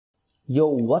Yo,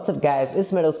 what's up guys, it's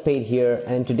Spade here,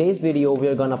 and in today's video we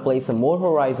are gonna play some more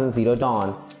HORiZON Zero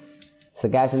Dawn. So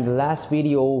guys, in the last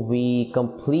video we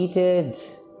completed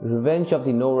Revenge of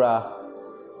the Nora,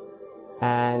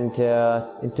 and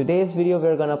in today's video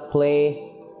we're gonna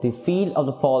play the Field of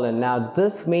the Fallen. Now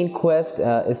this main quest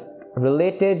is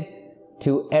related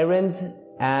to Erin's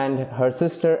and her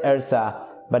sister Ersa,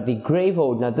 but the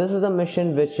Gravehold, now this is a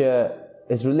mission which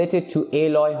is related to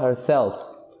Aloy herself.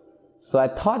 So I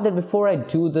thought that before I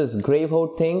do this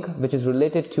Gravehold thing, which is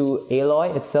related to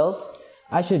Aloy itself,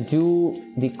 I should do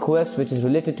the quest which is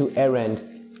related to Erin.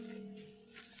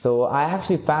 So I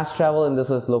actually fast travel in this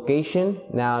location.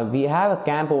 Now we have a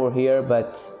camp over here,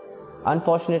 but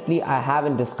unfortunately I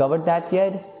haven't discovered that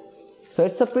yet. So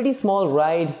it's a pretty small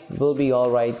ride, we'll be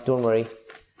alright, don't worry.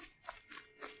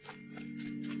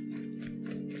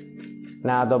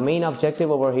 Now the main objective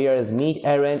over here is meet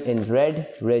Erin in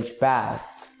Red Ridge Pass.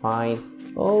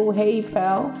 Fine. Oh, hey,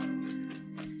 pal.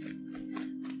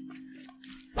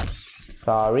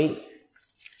 Sorry.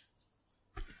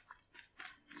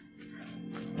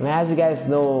 And as you guys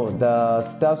know, the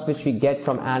stuffs which we get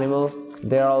from animal,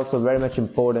 they're also very much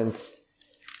important.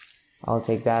 I'll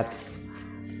take that.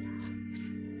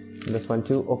 This one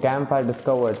too. Oh, campfire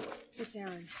discovered. It's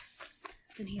Aaron,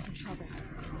 and he's in trouble.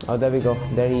 Oh, there we go.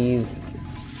 There he is.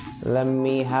 Let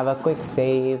me have a quick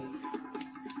save.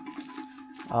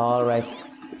 Alright.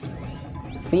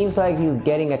 Seems like he's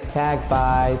getting attacked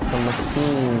by some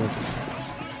machines.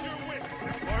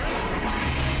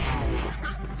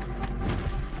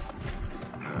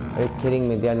 Are you kidding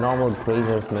me? They are normal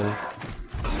grazers, man.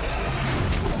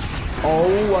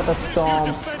 Oh, what a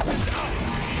storm.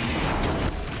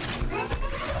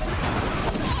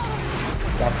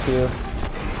 Got you.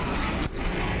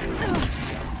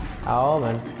 Oh,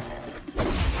 man.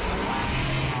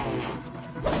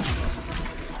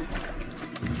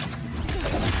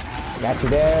 Got you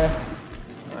there.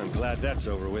 I'm glad that's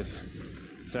over with.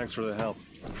 Thanks for the help.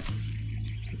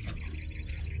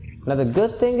 Now the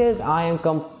good thing is I am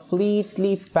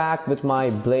completely packed with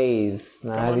my blaze.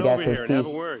 Now as you guys can see, have a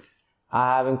word.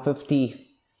 I'm having 50.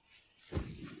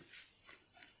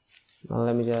 Now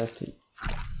let me just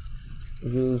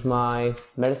use my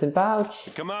medicine pouch.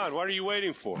 Come on, what are you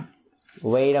waiting for?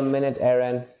 Wait a minute,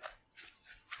 Aaron.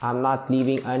 I'm not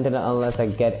leaving unless I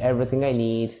get everything I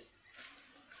need.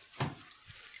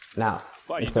 Now,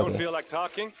 what, you don't feel like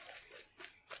talking?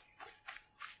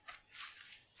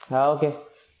 Okay.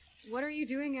 What are you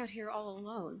doing out here all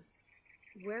alone?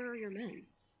 Where are your men?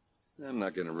 I'm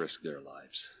not gonna risk their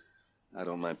lives. I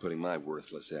don't mind putting my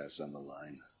worthless ass on the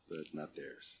line, but not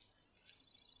theirs.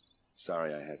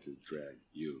 Sorry I had to drag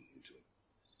you into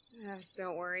it.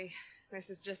 Don't worry. This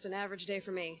is just an average day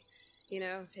for me. You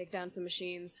know, take down some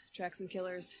machines, track some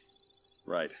killers.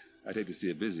 Right. I'd hate to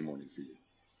see a busy morning for you.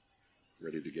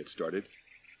 Ready to get started?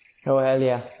 Oh hell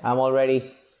yeah, I'm all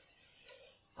ready.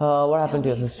 What happened to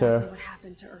your sister? Exactly what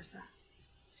happened to Ersa?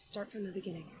 Start from the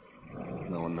beginning.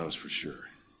 No one knows for sure.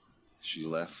 She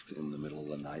left in the middle of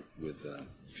the night with a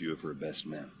few of her best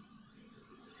men.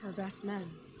 Her best men?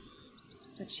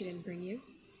 But she didn't bring you?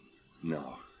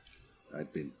 No.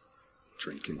 I'd been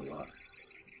drinking a lot.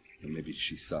 Or maybe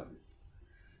she thought...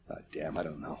 damn, I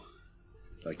don't know.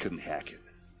 I couldn't hack it.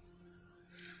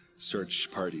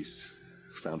 Search parties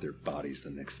found their bodies the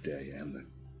next day and the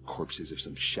corpses of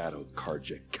some Shadow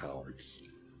Carja cowards.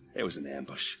 It was an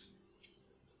ambush.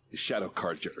 The Shadow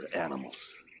Carja are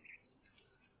animals.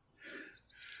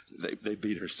 They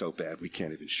beat her so bad we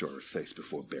can't even show her face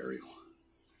before burial.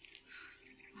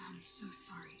 I'm so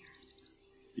sorry, Aaron.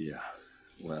 Yeah,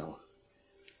 well,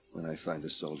 when I find the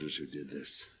soldiers who did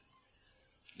this,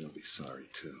 they'll be sorry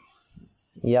too.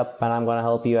 Yep, and I'm gonna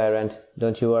help you, Aaron.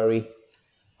 Don't you worry.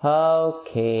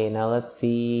 Okay, now let's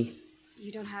see.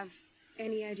 You don't have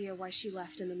any idea why she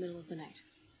left in the middle of the night?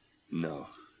 No,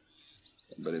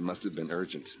 but it must have been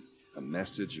urgent. A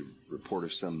message, a report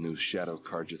of some new Shadow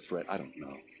Carja threat, I don't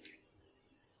know.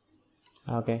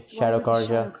 Okay, Shadow Carja. Why would the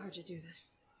Shadow Carja do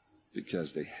this?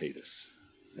 Because they hate us,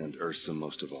 and Ursa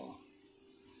most of all.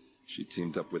 She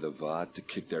teamed up with Avad to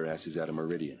kick their asses out of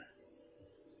Meridian.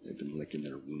 They've been licking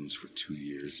their wounds for 2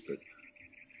 years, but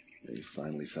they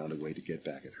finally found a way to get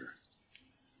back at her.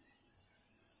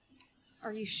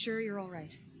 Are you sure you're all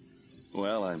right?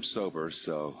 Well, I'm sober,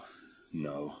 so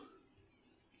no.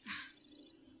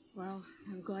 Well,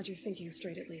 I'm glad you're thinking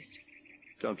straight at least.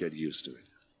 Don't get used to it.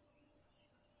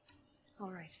 All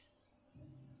right.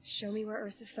 Show me where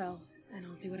Ursa fell, and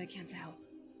I'll do what I can to help.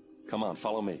 Come on,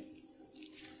 follow me.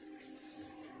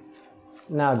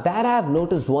 Now that I've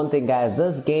noticed one thing, guys,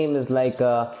 this game is like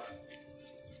a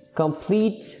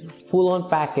complete full-on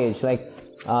package. Like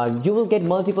You will get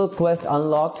multiple quests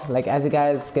unlocked. Like as you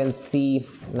guys can see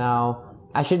now,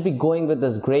 I should be going with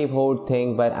this grave horde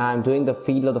thing, but I'm doing the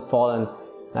field of the fallen.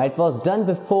 Now, it was done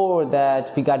before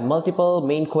that we got multiple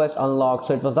main quests unlocked,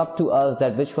 so it was up to us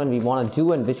that which one we want to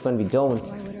do and which one we don't.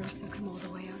 Why would Ursa come all the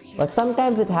way out here? But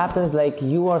sometimes it happens like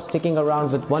you are sticking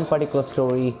around with one particular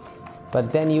story,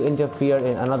 but then you interfere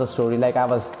in another story. Like I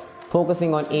was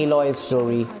focusing on Aloy's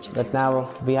story, but now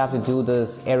we have to do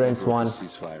this errands one.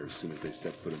 Ceasefire as soon as they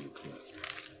set foot in the cliff.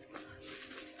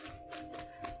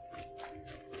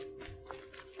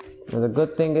 Now, the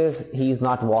good thing is he's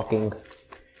not walking.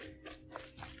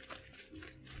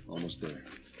 Almost there.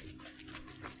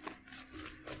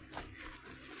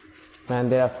 And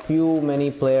there are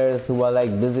many players who are like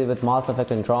busy with Mass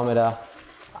Effect Andromeda.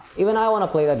 Even I want to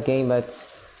play that game, but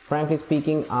frankly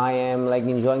speaking, I am like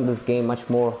enjoying this game much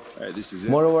more. Alright, this is it.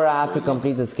 Moreover, I have to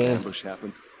complete this game. Ambush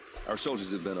happened. Our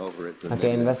soldiers have been over it. But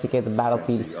Okay, investigate the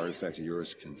battlefield. the artifact of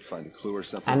yours can find a clue or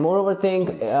something. And moreover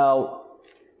thing,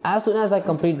 as soon as I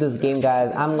complete this game,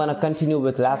 guys, I'm gonna continue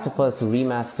with Last of Us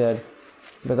Remastered,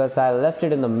 because I left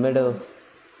it in the middle.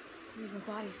 Move a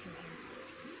body through here.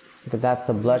 Because that's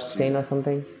a blood stain or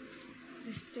something.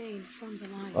 This stain forms a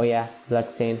line. Oh yeah,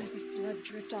 blood stain. As if blood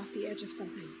dripped off the edge of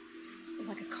something.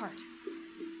 Like a cart.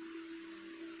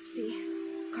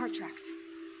 See? Cart tracks.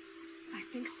 I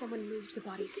think someone moved the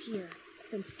bodies here,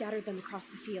 then scattered them across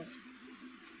the field.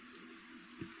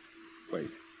 Wait.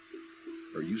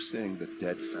 Are you saying the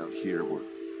dead found here were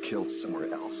killed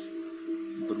somewhere else?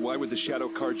 But why would the Shadow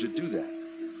Carja do that?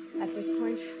 At this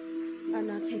point, I'm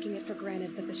not taking it for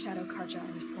granted that the Shadow Carja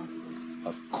are responsible.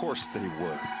 Of course they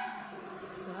would.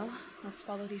 Well, let's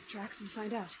follow these tracks and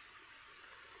find out.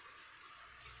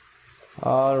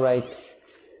 Alright.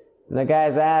 Now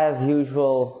guys, as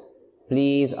usual,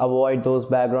 please avoid those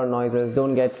background noises.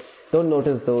 Don't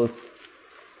notice those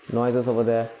noises over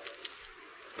there.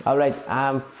 Alright,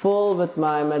 I'm full with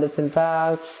my medicine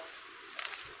pouch.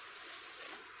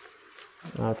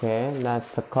 Okay,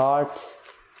 that's the cart.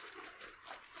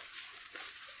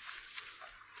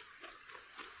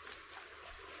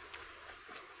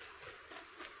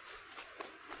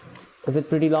 Is it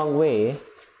pretty long way?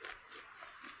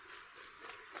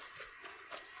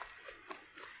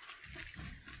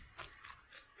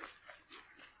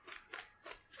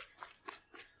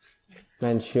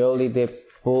 Man, surely they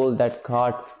pulled that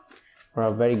cart for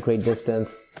a very great distance.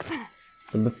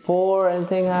 But before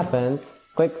anything happens,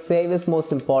 quick save is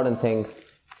most important thing.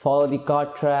 Follow the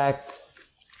cart tracks.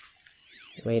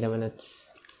 Wait a minute.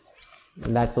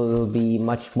 That will be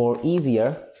much more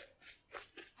easier.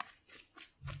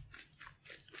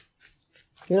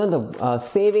 You know, the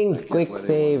saving quick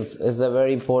save is a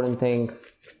very important thing.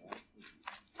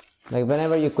 Like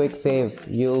whenever you quick save,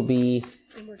 you'll be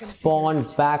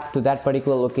spawned back to that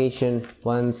particular location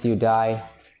once you die.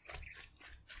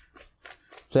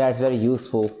 So that's very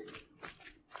useful.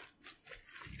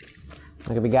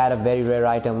 Okay, we got a very rare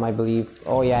item, I believe.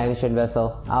 Oh yeah, ancient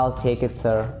vessel. I'll take it,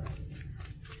 sir.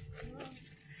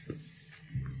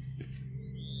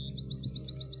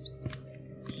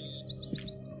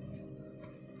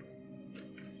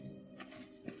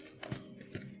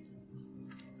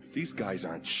 These guys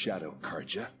aren't Shadow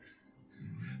Carja.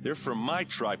 They're from my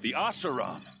tribe, the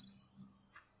Oseram.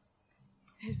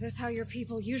 Is this how your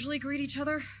people usually greet each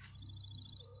other?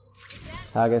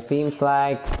 Okay, seems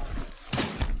like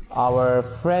our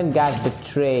friend got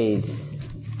betrayed.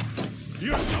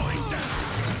 You're going down.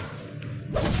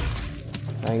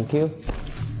 Thank you.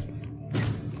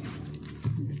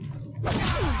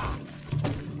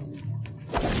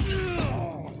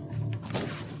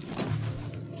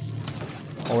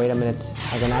 Oh, wait a minute.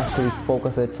 I can actually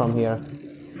focus it from here.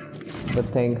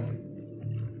 Good thing.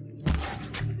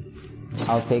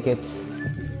 I'll take it.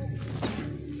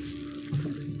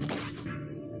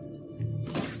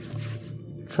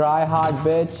 Try hard,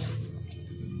 bitch.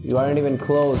 You aren't even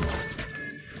close.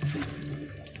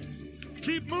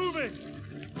 Keep moving.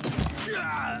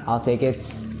 I'll take it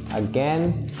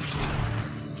again.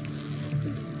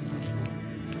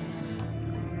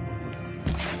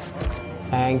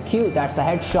 Thank you. That's a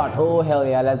headshot. Oh hell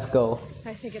yeah, let's go.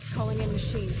 I think it's calling in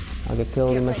machines. Okay,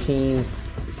 kill the machines.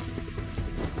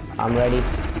 I'm ready.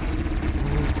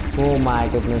 Oh my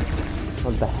goodness.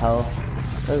 What the hell?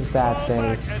 What is that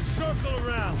thing?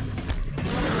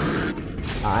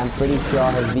 I'm pretty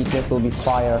sure his weakness will be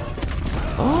fire.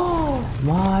 Oh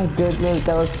my goodness,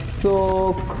 that was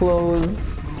so close.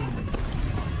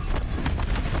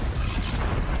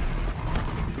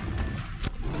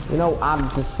 You know,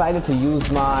 I've decided to use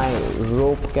my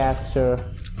rope caster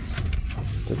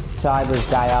to tie this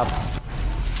guy up.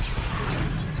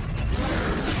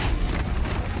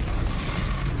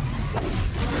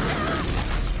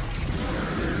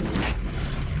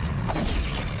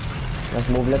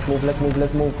 move, let's move, let's move,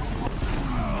 let's move.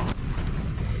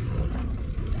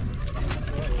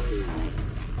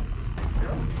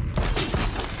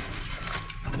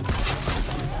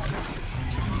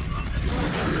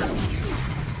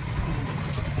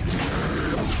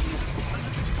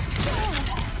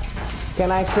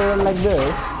 Can I kill him like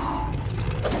this?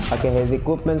 Okay, his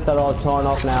equipments are all torn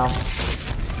off now.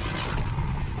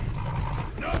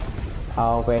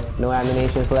 Oh, okay, no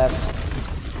ammunition left.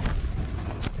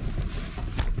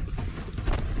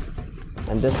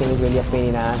 And this thing is really a pain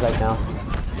in the ass right now.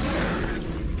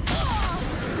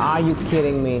 Are you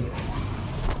kidding me?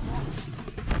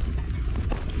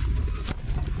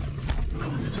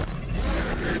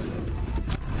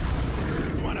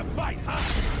 You wanna fight, huh?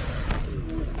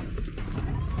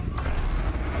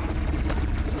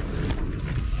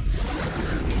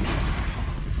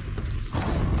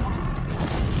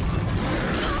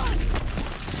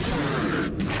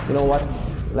 You know what?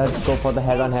 Let's go for the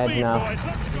head-on-head now.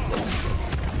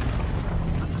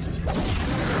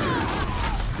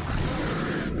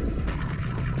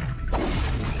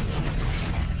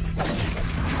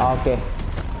 Okay,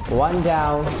 one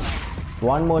down,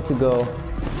 one more to go.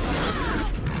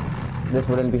 This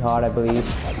wouldn't be hard, I believe.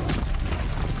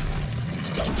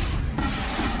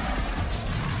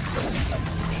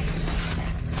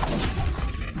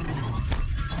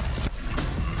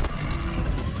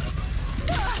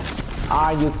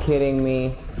 Are you kidding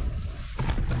me?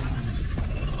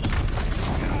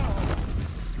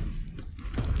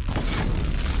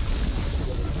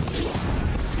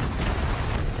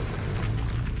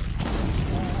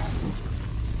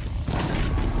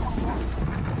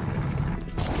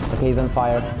 Okay, he's on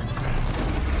fire.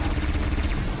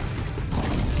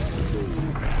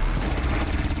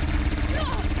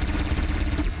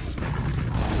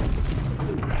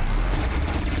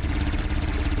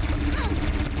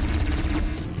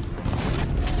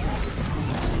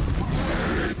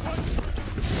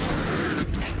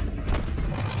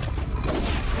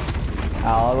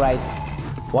 Alright,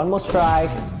 one more strike.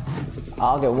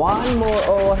 Okay, one more.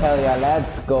 Oh hell yeah,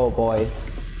 let's go boys.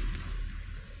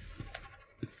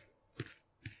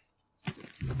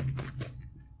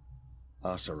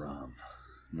 Asaram,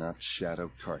 not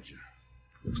Shadow Karja.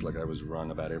 Looks like I was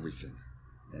wrong about everything,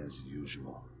 as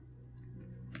usual.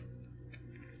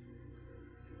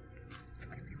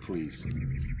 Please,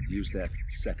 use that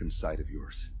second sight of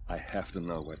yours. I have to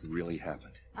know what really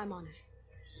happened. I'm on it.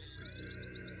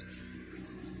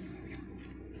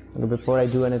 Okay, before I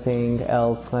do anything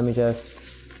else, let me just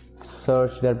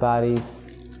search their bodies.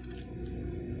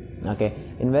 Okay,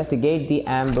 investigate the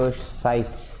ambush site.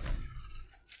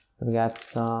 We got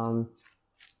some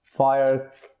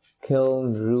fire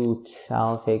kiln root.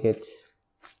 I'll take it.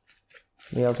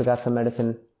 We also got some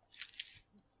medicine.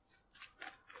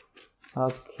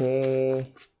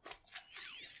 Okay.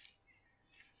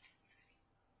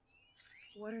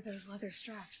 What are those leather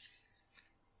straps?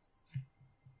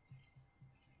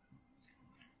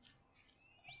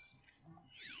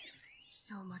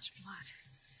 So much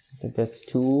blood. There's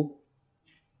two.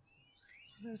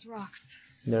 Those rocks.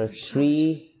 There are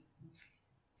three.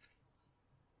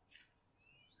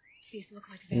 These look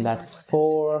like And vanguard that's weapons.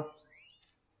 4.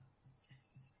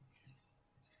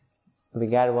 We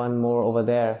got one more over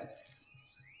there.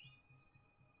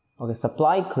 Okay,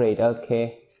 supply crate.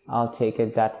 Okay, I'll take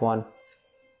it, that one.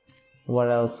 What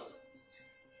else?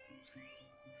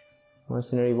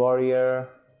 Mercenary warrior.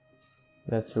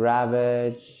 That's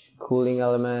ravage. Cooling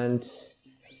element.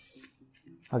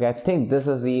 Okay, I think this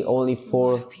is the only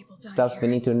 4 stuff we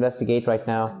need to investigate right A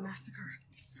now. massacre.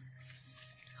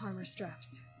 Armor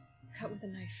straps. Cut with a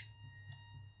knife.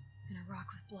 And a rock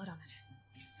with blood on it.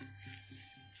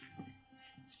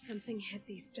 Something hit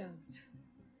these stones.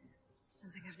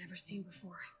 Something I've never seen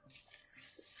before.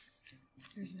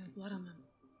 There's no blood on them.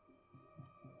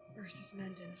 Ursa's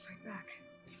men didn't fight back.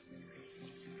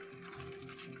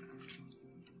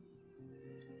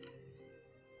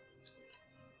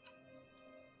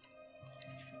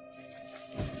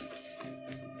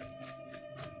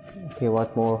 Okay,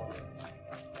 what more?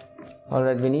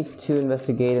 Alright, we need to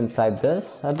investigate inside this,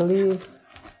 I believe.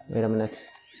 Wait a minute.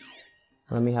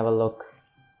 Let me have a look.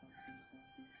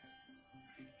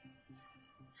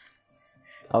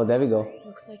 Oh, there we go.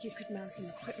 Looks like you could mount some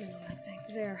equipment on that thing.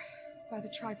 There, by the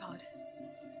tripod.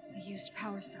 A used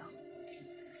power cell.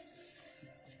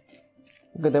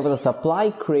 Okay, there was a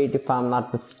supply crate if I'm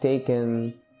not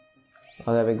mistaken.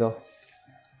 Oh, there we go.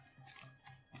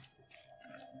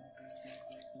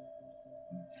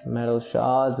 Metal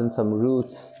shards and some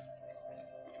roots.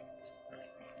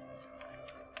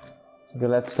 Okay,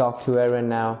 let's talk to Erin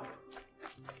now.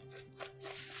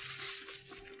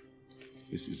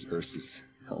 This is Ursa's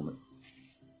helmet.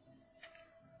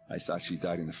 I thought she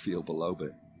died in the field below,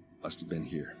 but must have been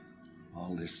here.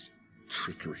 All this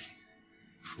trickery.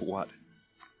 For what?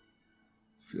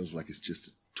 Feels like it's just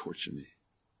to torture me.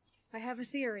 I have a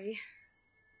theory,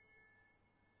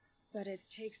 but it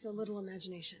takes a little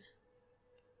imagination.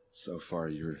 So far,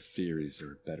 your theories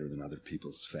are better than other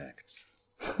people's facts.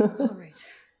 All right.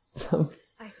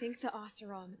 I think the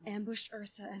Oseram ambushed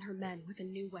Ursa and her men with a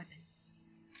new weapon.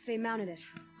 They mounted it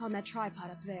on that tripod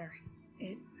up there.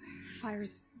 It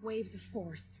fires waves of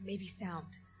force, maybe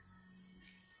sound.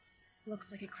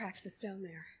 Looks like it cracked the stone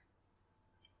there.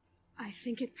 I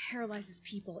think it paralyzes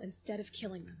people instead of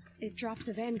killing them. It dropped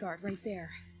the vanguard right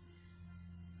there.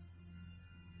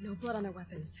 No blood on their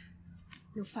weapons.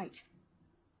 No fight.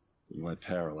 Why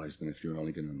paralyze them if you're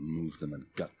only gonna move them and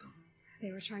gut them?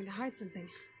 They were trying to hide something.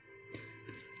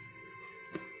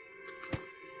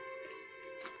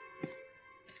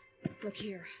 Look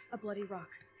here, a bloody rock.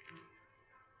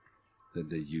 That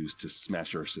they used to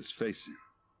smash Ursa's face in.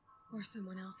 Or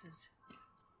someone else's.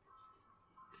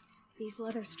 These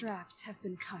leather straps have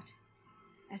been cut,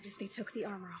 as if they took the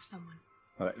armor off someone.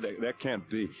 That can't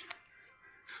be.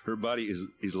 Her body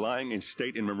is lying in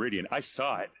state in Meridian. I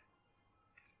saw it.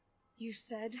 You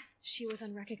said she was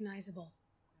unrecognizable.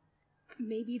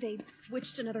 Maybe they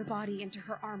switched another body into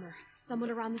her armor,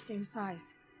 someone around the same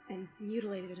size, and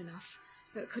mutilated it enough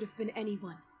so it could have been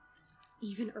anyone,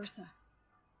 even Ursa.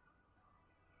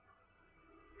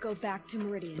 Go back to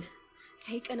Meridian.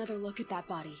 Take another look at that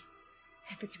body.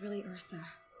 If it's really Ursa,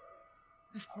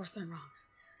 of course I'm wrong.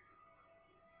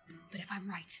 But if I'm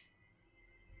right...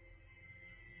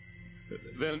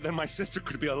 Then my sister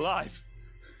could be alive.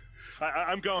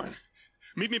 I'm going.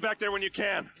 Meet me back there when you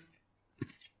can.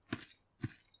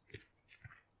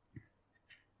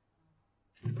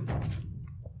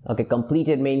 Okay,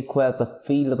 completed main quest, the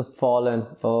Field of the Fallen.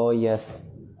 Oh yes.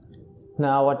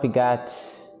 Now what we got?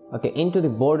 Okay, into the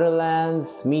Borderlands,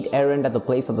 meet Erend at the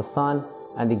Place of the Sun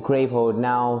and the Gravehold.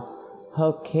 Now,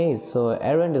 okay, so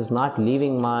Erend is not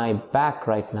leaving my back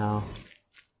right now.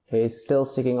 He's still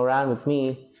sticking around with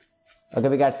me. Okay,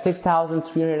 we got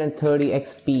 6,330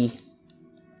 XP.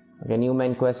 Okay, new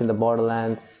main quest in the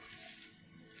Borderlands.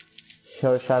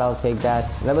 Sure shot, I'll take that.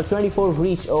 Level 24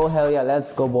 reach. Oh hell yeah,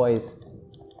 let's go boys.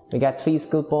 We got 3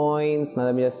 skill points. Now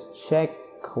let me just check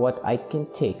what I can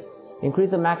take. Increase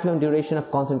the maximum duration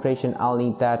of concentration. I'll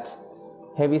need that.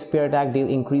 Heavy spear attack deal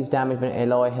increased damage when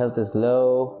Aloy health is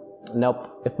low.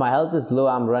 Nope. If my health is low,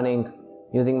 I'm running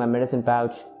using my medicine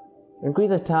pouch. Increase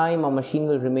the time or machine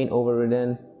will remain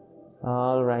overridden.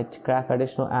 Alright. Craft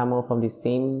additional ammo from the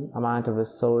same amount of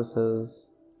resources.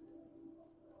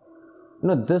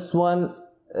 No, this one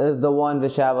is the one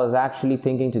which I was actually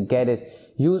thinking to get it.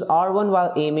 Use R1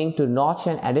 while aiming to notch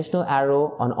an additional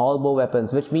arrow on all bow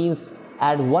weapons, which means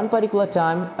at one particular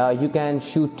time you can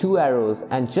shoot 2 arrows,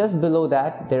 and just below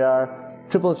that there are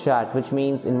triple shot, which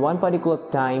means in one particular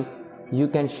time you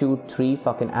can shoot 3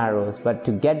 fucking arrows. But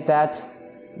to get that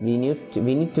we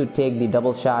need to take the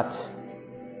double shot.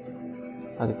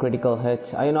 Okay, critical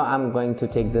hit. You know, I'm going to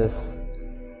take this.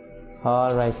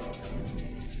 Alright.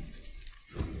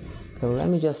 So let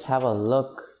me just have a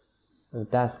look if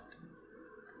that's...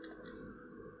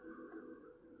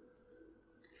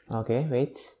 Okay,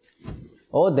 wait.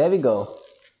 Oh, there we go.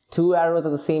 2 arrows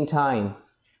at the same time.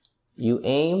 You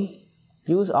aim,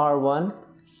 use R1,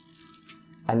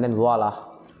 and then voila.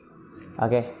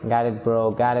 Okay, got it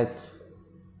bro, got it.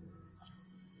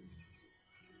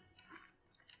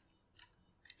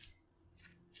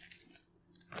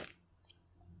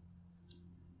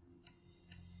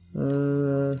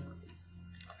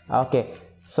 Okay,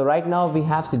 so right now we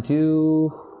have to do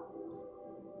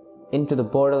into the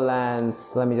Borderlands.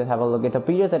 Let me just have a look. It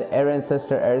appears that Erend's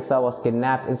sister Ersa was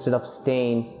kidnapped instead of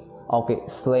slain,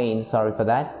 sorry for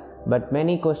that. But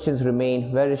many questions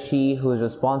remain. Where is she, who is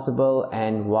responsible,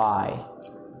 and why?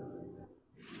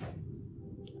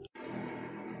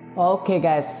 Okay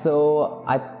guys, so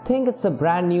I think it's a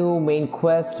brand new main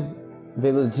quest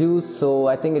we will do, so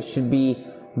I think it should be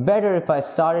better if I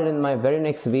start it in my very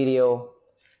next video.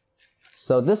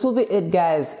 So this will be it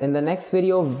guys. In the next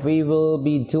video we will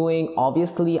be doing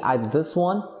obviously either this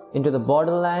one into the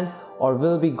Borderland, or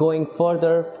we'll be going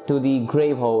further to the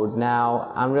Gravehold.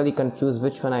 Now I'm really confused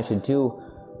which one I should do.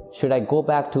 Should I go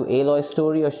back to Aloy's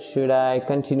story, or should I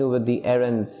continue with the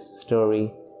Erend's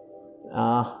story?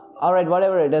 Alright,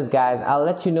 whatever it is guys, I'll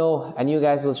let you know, and you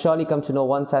guys will surely come to know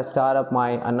once I start up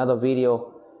my another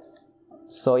video.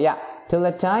 So yeah, till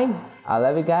that time, I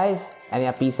love you guys, and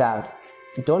yeah, peace out.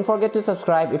 Don't forget to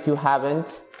subscribe if you haven't,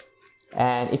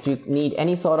 And if you need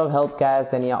any sort of help, guys,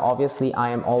 then yeah, obviously I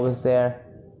am always there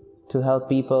to help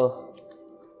people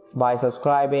by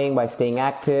subscribing, by staying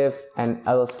active and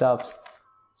other stuff.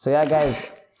 So yeah, guys,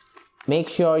 make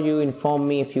sure you inform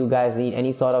me if you guys need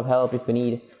any sort of help, if you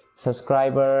need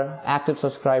active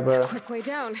subscriber. Quick way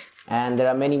down. And there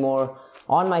are many more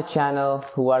on my channel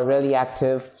who are really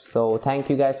active. So thank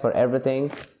you guys for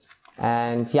everything.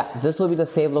 And yeah, this will be the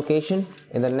save location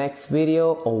in the next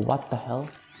video. Oh, what the hell?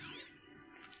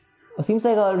 It seems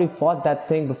like I already fought that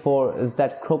thing before. Is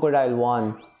that crocodile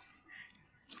one?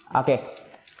 Okay.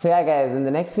 So yeah, guys, in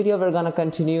the next video we're gonna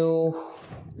continue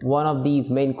one of these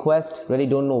main quests. Really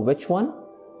don't know which one.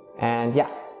 And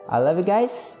yeah, I love you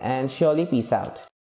guys, and surely peace out.